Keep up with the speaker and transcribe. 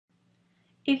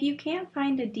If you can't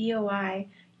find a DOI,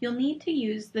 you'll need to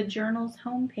use the journal's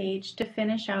homepage to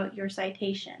finish out your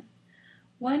citation.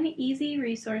 One easy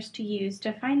resource to use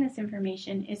to find this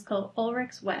information is called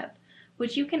Ulrichsweb,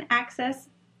 which you can access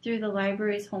through the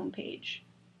library's homepage.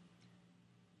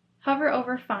 Hover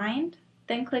over Find,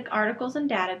 then click Articles and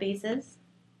Databases,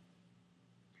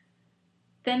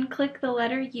 then click the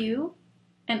letter U,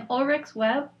 and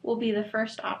Ulrichsweb will be the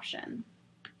first option.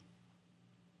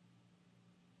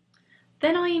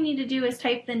 Then all you need to do is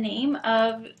type the name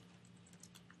of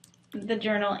the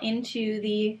journal into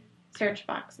the search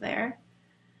box there.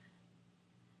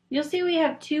 You'll see we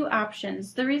have two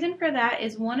options. The reason for that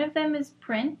is one of them is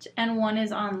print and one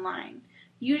is online.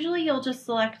 Usually you'll just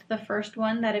select the first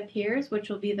one that appears, which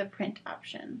will be the print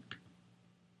option.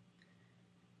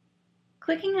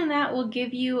 Clicking on that will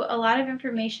give you a lot of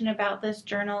information about this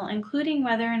journal, including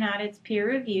whether or not it's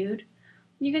peer-reviewed.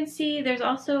 You can see there's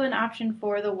also an option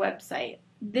for the website.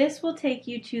 This will take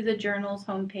you to the journal's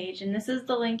homepage, and this is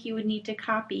the link you would need to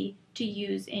copy to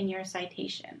use in your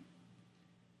citation.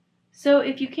 So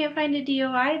if you can't find a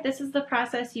DOI, this is the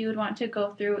process you would want to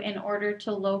go through in order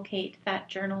to locate that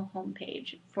journal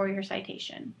homepage for your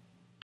citation.